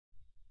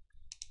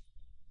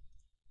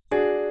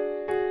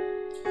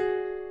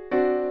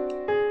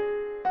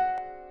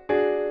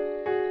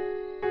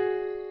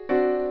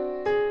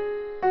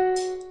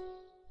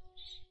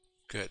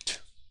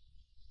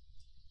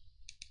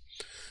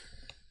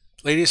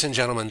Ladies and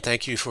gentlemen,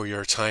 thank you for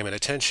your time and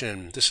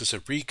attention. This is a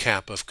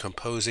recap of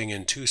Composing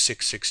in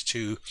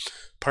 2662,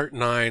 Part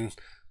 9,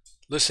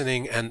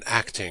 Listening and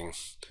Acting.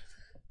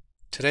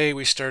 Today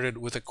we started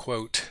with a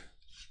quote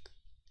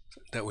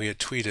that we had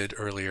tweeted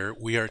earlier.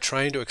 We are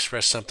trying to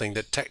express something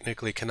that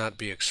technically cannot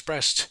be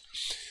expressed,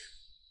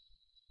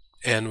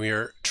 and we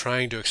are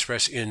trying to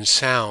express in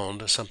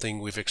sound something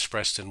we've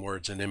expressed in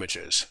words and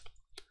images.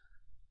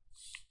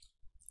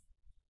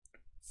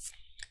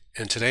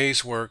 In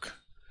today's work,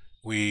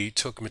 we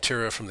took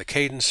material from the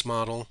cadence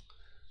model.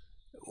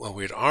 Well,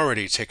 we had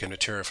already taken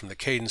material from the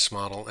cadence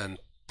model and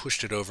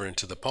pushed it over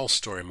into the pulse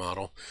story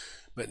model.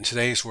 But in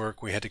today's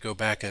work, we had to go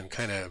back and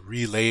kind of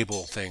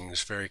relabel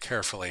things very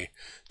carefully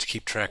to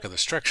keep track of the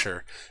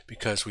structure,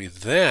 because we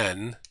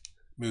then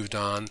moved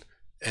on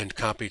and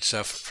copied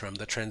stuff from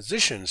the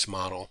transitions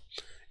model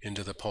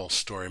into the pulse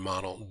story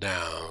model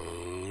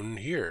down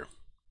here.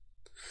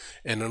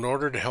 And in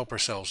order to help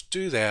ourselves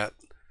do that,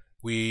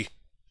 we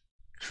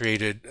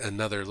created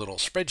another little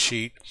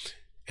spreadsheet,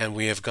 and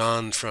we have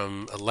gone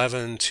from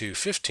 11 to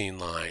 15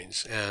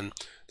 lines, and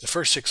the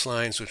first 6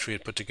 lines, which we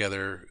had put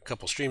together a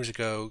couple streams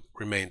ago,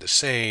 remained the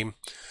same.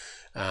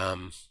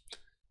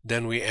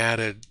 Then we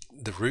added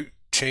the root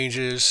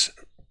changes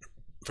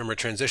from our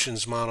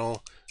transitions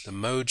model, the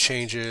mode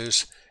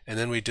changes, and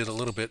then we did a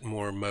little bit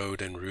more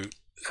mode and root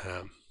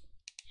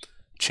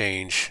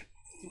change.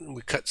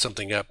 We cut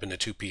something up into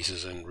 2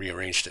 pieces and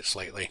rearranged it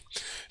slightly.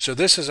 So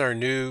this is our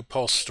new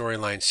pulse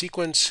storyline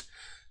sequence,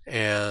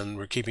 and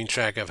we're keeping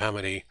track of how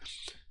many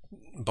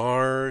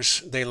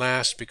bars they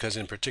last, because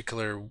in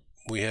particular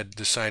we had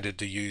decided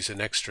to use an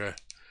extra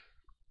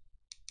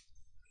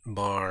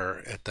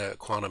bar at the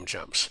quantum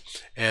jumps.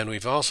 And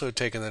we've also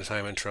taken the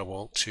time and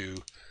trouble to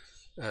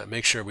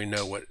make sure we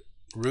know what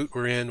root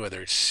we're in,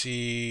 whether it's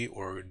C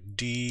or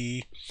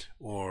D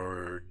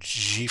or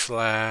G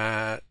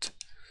flat,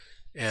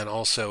 and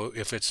also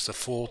if it's the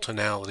full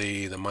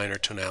tonality, the minor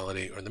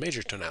tonality, or the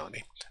major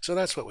tonality. So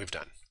that's what we've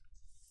done.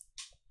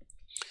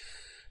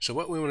 So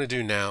what we want to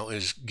do now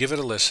is give it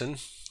a listen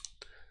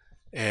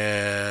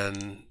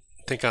and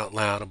think out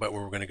loud about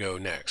where we're going to go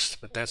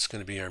next. But that's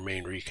going to be our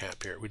main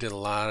recap here. We did a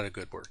lot of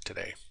good work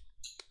today.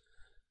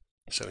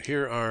 So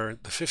here are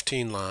the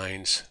 15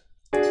 lines.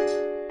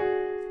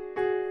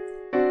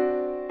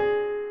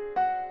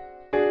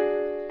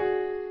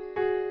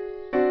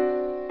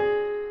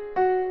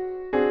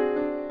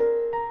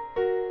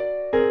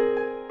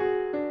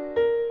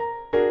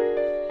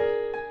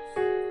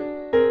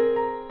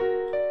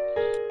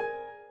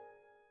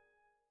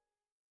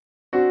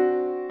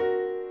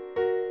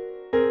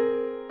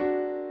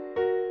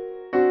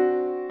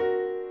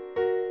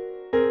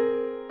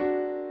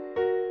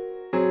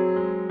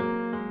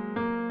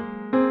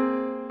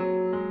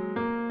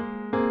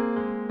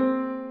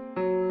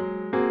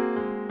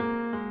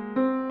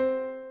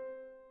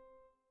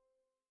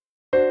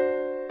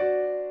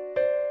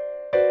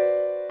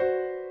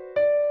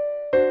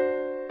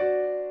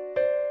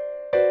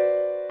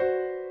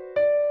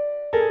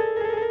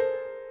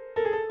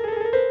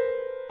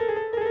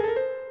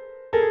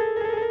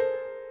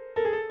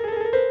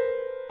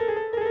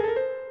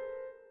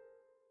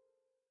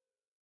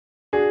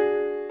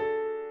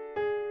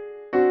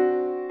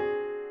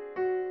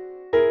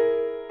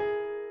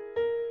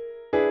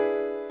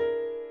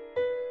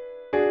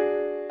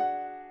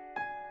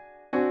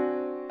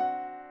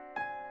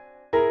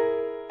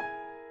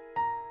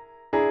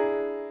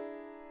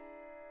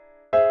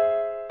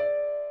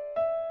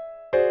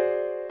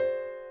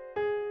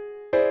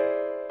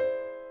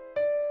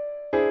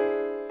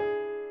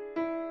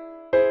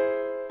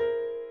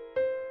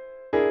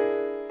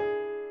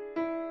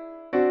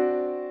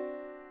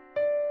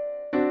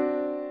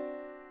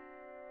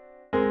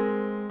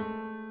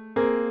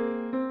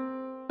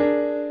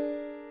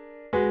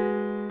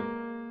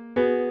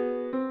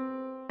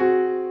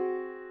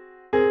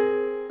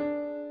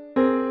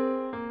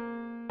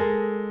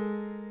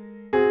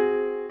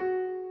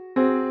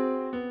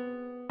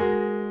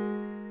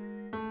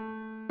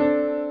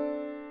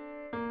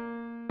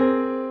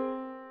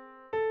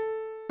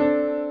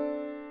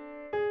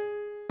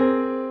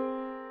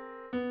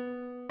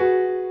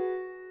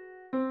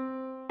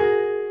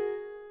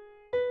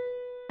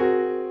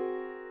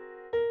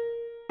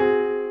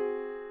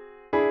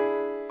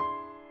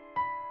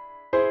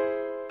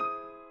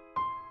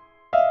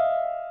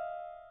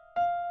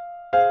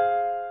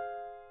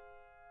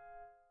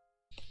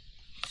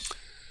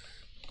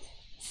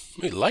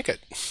 We like it.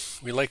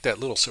 We like that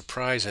little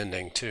surprise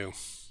ending too.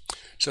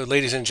 So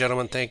ladies and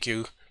gentlemen, thank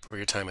you for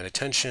your time and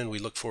attention. We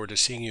look forward to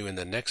seeing you in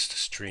the next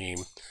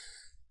stream.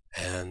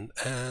 And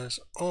as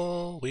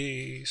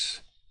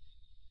always,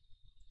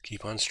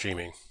 keep on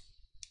streaming.